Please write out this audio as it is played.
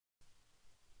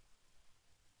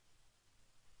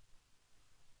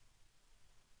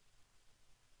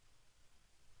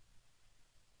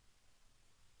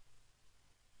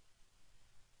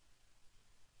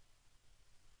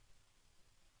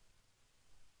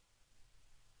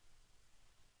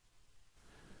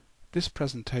This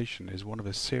presentation is one of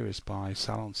a series by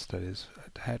Salon Studies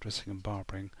at Hairdressing and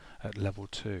Barbering at Level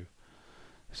 2.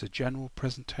 It's a general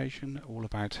presentation all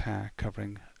about hair,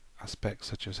 covering aspects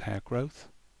such as hair growth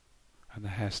and the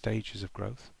hair stages of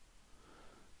growth,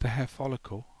 the hair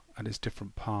follicle and its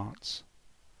different parts,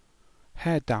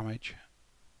 hair damage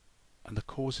and the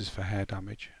causes for hair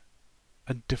damage,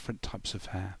 and different types of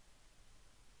hair.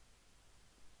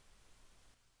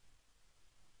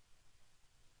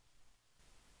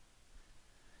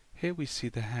 Here we see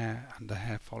the hair and the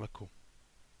hair follicle.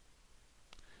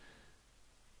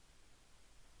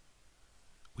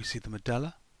 We see the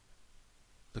medulla,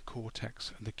 the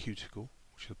cortex and the cuticle,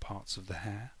 which are parts of the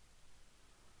hair.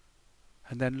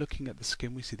 And then looking at the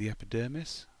skin we see the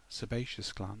epidermis,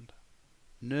 sebaceous gland,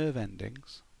 nerve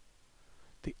endings,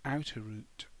 the outer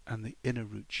root and the inner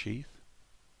root sheath,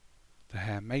 the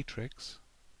hair matrix,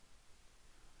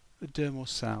 the dermal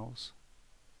cells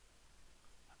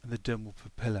and the dermal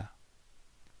papilla,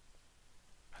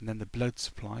 and then the blood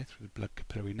supply through the blood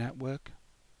capillary network,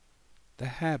 the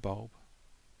hair bulb,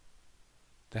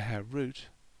 the hair root,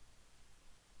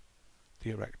 the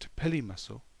erector pili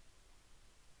muscle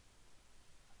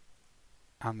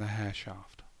and the hair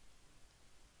shaft.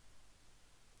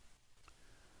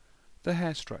 The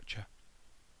hair structure.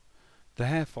 The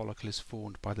hair follicle is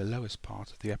formed by the lowest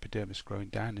part of the epidermis growing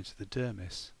down into the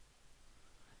dermis.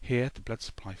 Here the blood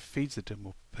supply feeds the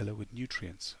dermal papilla with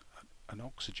nutrients and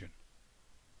oxygen.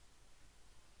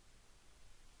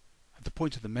 At the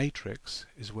point of the matrix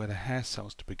is where the hair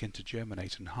cells begin to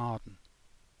germinate and harden.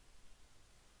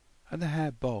 And the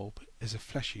hair bulb is a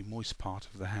fleshy, moist part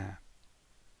of the hair.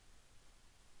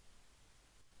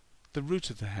 The root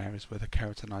of the hair is where the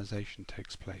keratinization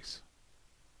takes place.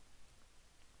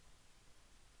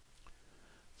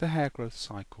 The hair growth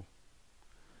cycle.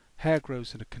 Hair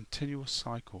grows in a continuous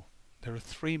cycle. There are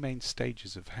three main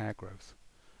stages of hair growth: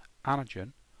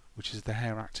 anagen, which is the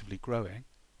hair actively growing;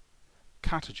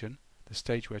 catagen, the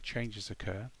stage where changes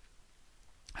occur;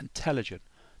 and telogen,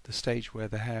 the stage where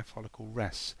the hair follicle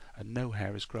rests and no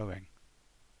hair is growing.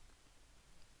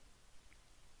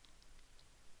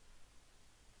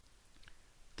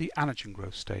 The anagen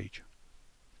growth stage.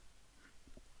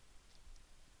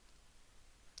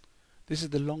 This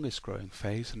is the longest growing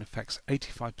phase and affects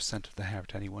 85% of the hair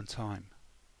at any one time.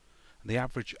 And the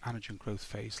average anagen growth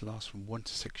phase lasts from 1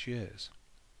 to 6 years.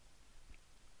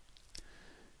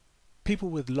 People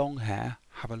with long hair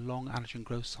have a long anagen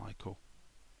growth cycle,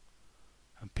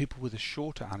 and people with a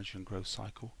shorter anagen growth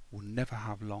cycle will never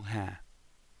have long hair.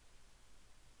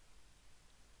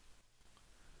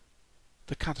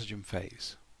 The catagen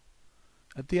phase.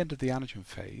 At the end of the anagen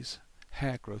phase,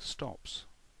 hair growth stops.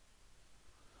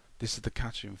 This is the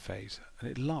catagen phase, and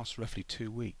it lasts roughly 2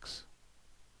 weeks.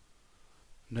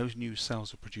 No new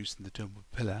cells are produced in the dermal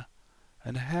papilla,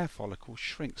 and the hair follicle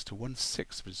shrinks to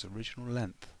 1/6 of its original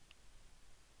length.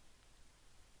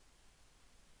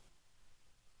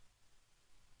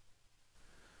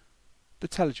 The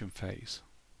telogen phase.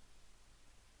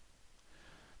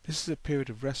 This is a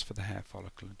period of rest for the hair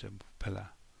follicle and dermal papilla,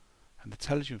 and the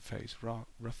telogen phase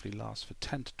roughly lasts for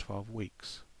 10 to 12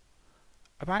 weeks.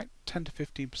 About 10 to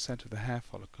 15% of the hair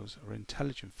follicles are in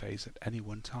telogen phase at any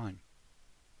one time.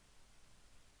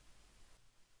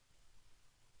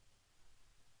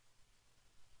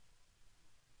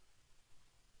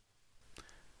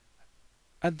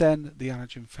 And then the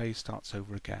anagen phase starts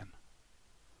over again.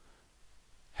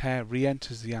 Hair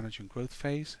re-enters the anagen growth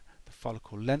phase, the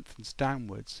follicle lengthens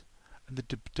downwards, and the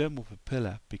dermal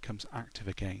papilla becomes active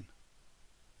again.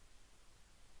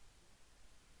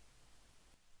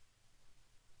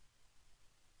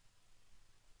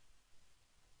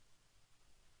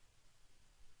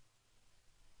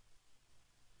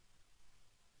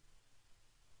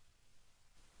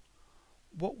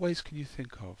 What ways can you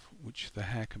think of which the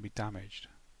hair can be damaged?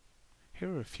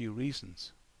 Here are a few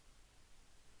reasons.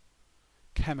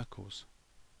 Chemicals,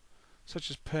 such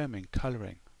as perming,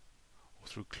 colouring, or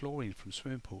through chlorine from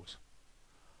swimming pools.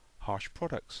 Harsh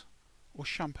products, or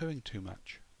shampooing too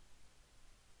much.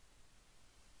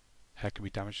 Hair can be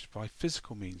damaged by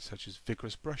physical means such as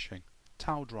vigorous brushing,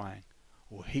 towel drying,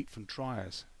 or heat from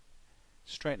dryers,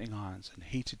 straightening irons and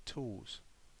heated tools.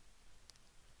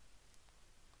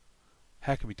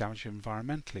 Hair can be damaged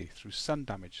environmentally through sun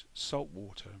damage, salt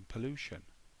water and pollution,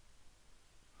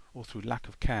 or through lack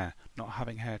of care, not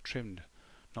having hair trimmed,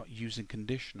 not using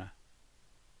conditioner,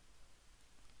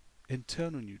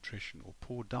 internal nutrition or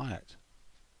poor diet.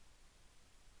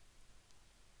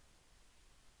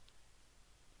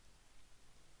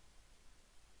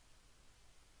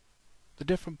 The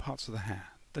different parts of the hair.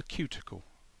 The cuticle.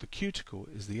 The cuticle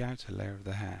is the outer layer of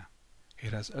the hair.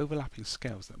 It has overlapping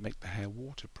scales that make the hair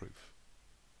waterproof.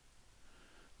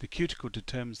 The cuticle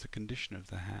determines the condition of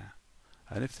the hair,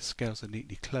 and if the scales are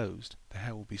neatly closed, the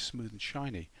hair will be smooth and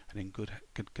shiny and in good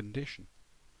condition.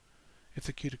 If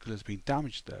the cuticle has been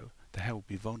damaged though, the hair will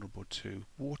be vulnerable to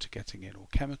water getting in or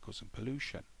chemicals and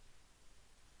pollution.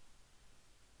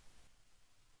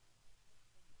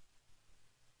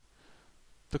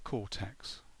 The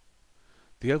cortex.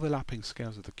 The overlapping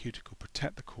scales of the cuticle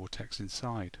protect the cortex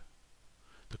inside.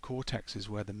 The cortex is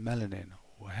where the melanin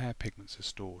or hair pigments are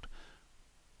stored,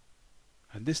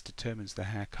 and this determines the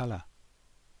hair colour.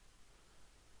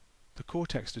 The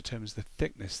cortex determines the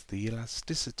thickness, the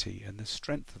elasticity and the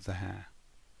strength of the hair,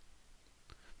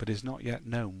 but it is not yet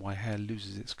known why hair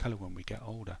loses its colour when we get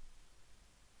older.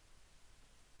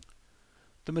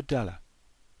 The medulla.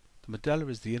 The medulla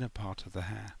is the inner part of the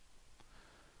hair.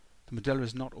 The medulla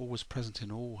is not always present in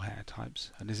all hair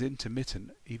types and is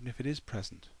intermittent even if it is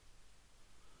present.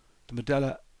 The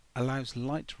medulla allows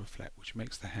light to reflect, which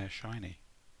makes the hair shiny.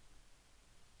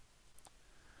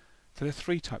 There are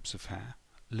three types of hair: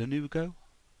 lanugo,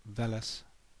 vellus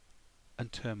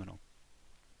and terminal.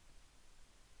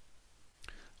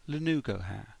 Lanugo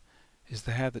hair is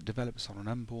the hair that develops on an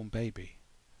unborn baby.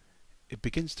 It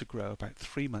begins to grow about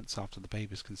 3 months after the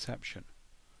baby's conception.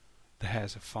 The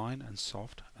hairs are fine and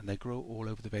soft and they grow all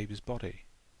over the baby's body.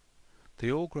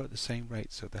 They all grow at the same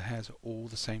rate, so the hairs are all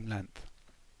the same length.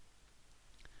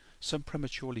 Some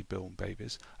prematurely born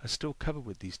babies are still covered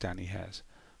with these downy hairs,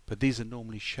 but these are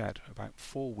normally shed about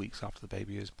 4 weeks after the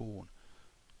baby is born,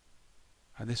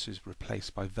 and this is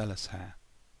replaced by vellus hair.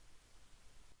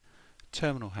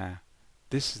 Terminal hair.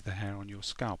 This is the hair on your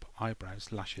scalp,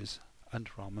 eyebrows, lashes,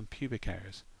 underarm and pubic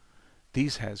areas.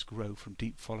 These hairs grow from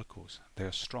deep follicles. They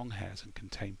are strong hairs and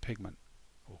contain pigment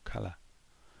or colour.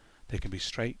 They can be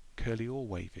straight, curly or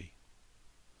wavy.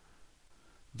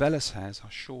 Vellus hairs are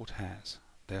short hairs.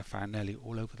 They are found nearly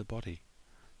all over the body.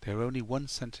 They are only 1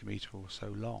 centimetre or so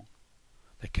long.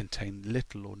 They contain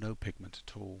little or no pigment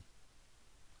at all,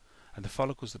 and the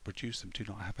follicles that produce them do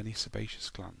not have any sebaceous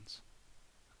glands.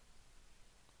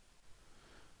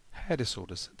 Hair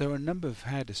disorders. There are a number of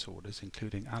hair disorders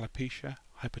including alopecia,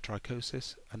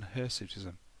 hypertrichosis and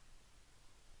hirsutism.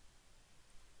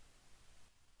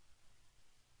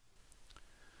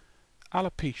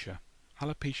 Alopecia.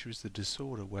 Alopecia is the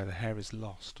disorder where the hair is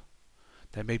lost.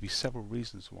 There may be several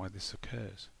reasons why this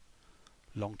occurs: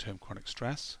 long-term chronic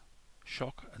stress,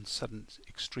 shock and sudden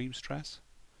extreme stress,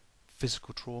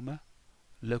 physical trauma,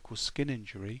 local skin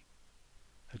injury,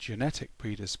 a genetic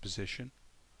predisposition,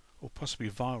 or possibly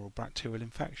viral or bacterial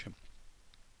infection.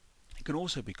 It can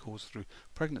also be caused through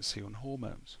pregnancy and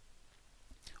hormones,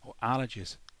 or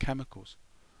allergies, chemicals,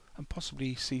 and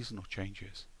possibly seasonal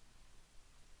changes.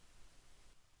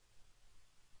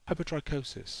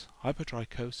 Hypertrichosis.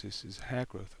 Hypertrichosis is hair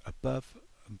growth above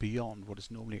and beyond what is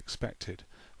normally expected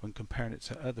when comparing it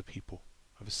to other people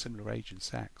of a similar age and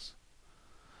sex.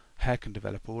 Hair can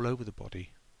develop all over the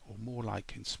body, or more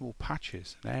like in small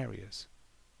patches and areas.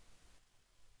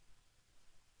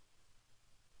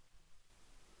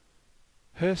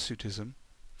 Hirsutism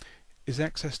is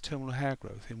excess terminal hair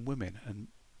growth in women and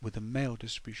with a male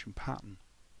distribution pattern.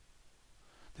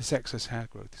 This excess hair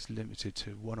growth is limited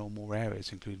to 1 or more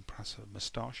areas, including perhaps a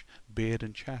moustache, beard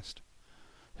and chest.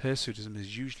 Hirsutism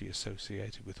is usually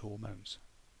associated with hormones.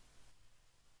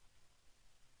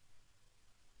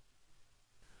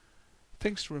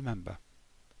 Things to remember.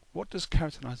 What does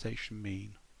keratinization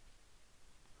mean?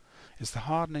 It's the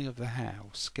hardening of the hair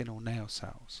or skin or nail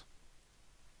cells.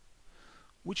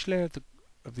 Which layer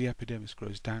of the epidermis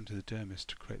grows down to the dermis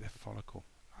to create the follicle?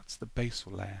 That's the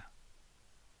basal layer.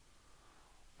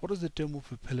 What does the dermal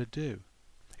papilla do?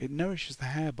 It nourishes the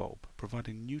hair bulb,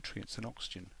 providing nutrients and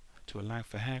oxygen to allow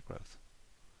for hair growth.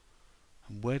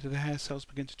 And where do the hair cells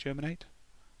begin to germinate?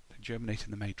 They germinate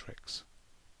in the matrix.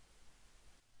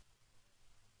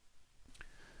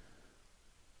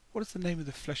 What is the name of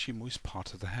the fleshy moist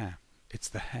part of the hair? It's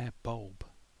the hair bulb.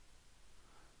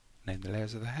 Name the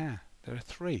layers of the hair. There are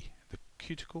 3, the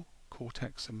cuticle,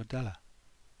 cortex and medulla.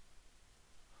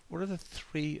 What are the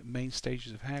 3 main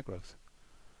stages of hair growth?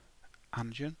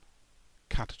 Anagen,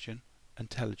 catagen and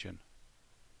telogen.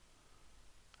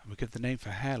 And we give the name for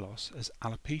hair loss as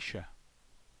alopecia.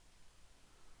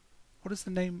 What is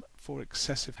the name for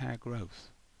excessive hair growth?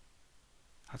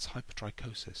 That's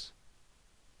hypertrichosis.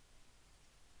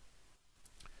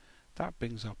 That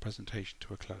brings our presentation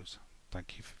to a close.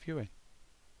 Thank you for viewing.